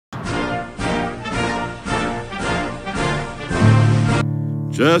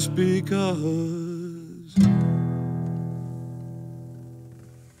just because.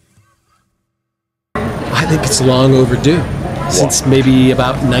 I think it's long overdue. Since maybe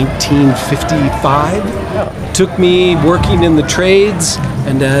about 1955. Took me working in the trades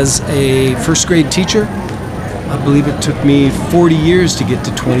and as a first grade teacher, I believe it took me 40 years to get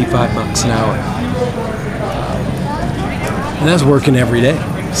to 25 bucks an hour. And that's working every day.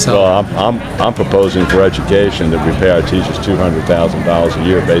 So well, I'm proposing for education that we pay our teachers $200,000 a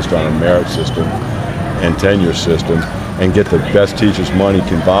year based on a merit system and tenure system, and get the best teachers money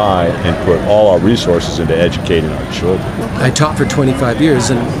can buy and put all our resources into educating our children. I taught for 25 years,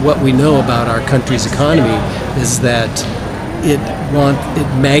 and what we know about our country's economy is that it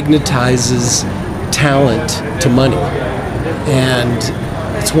magnetizes talent to money. And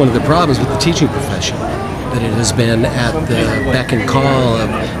it's one of the problems with the teaching profession, that it has been at the beck and call of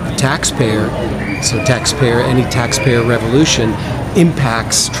the taxpayer. So any taxpayer revolution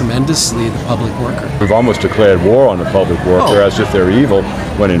impacts tremendously the public worker. We've almost declared war on the public worker as if they're evil,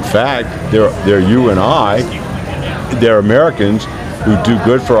 when in fact they're you and I. They're Americans who do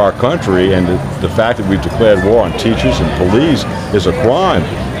good for our country, and the fact that we've declared war on teachers and police is a crime.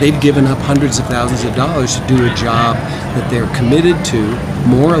 They've given up hundreds of thousands of dollars to do a job that they're committed to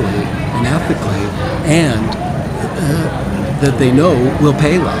morally and ethically, and that they know will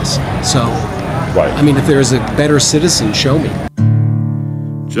pay less. So, right. I mean, if there's a better citizen, show me.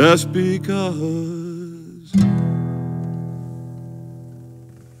 Just because.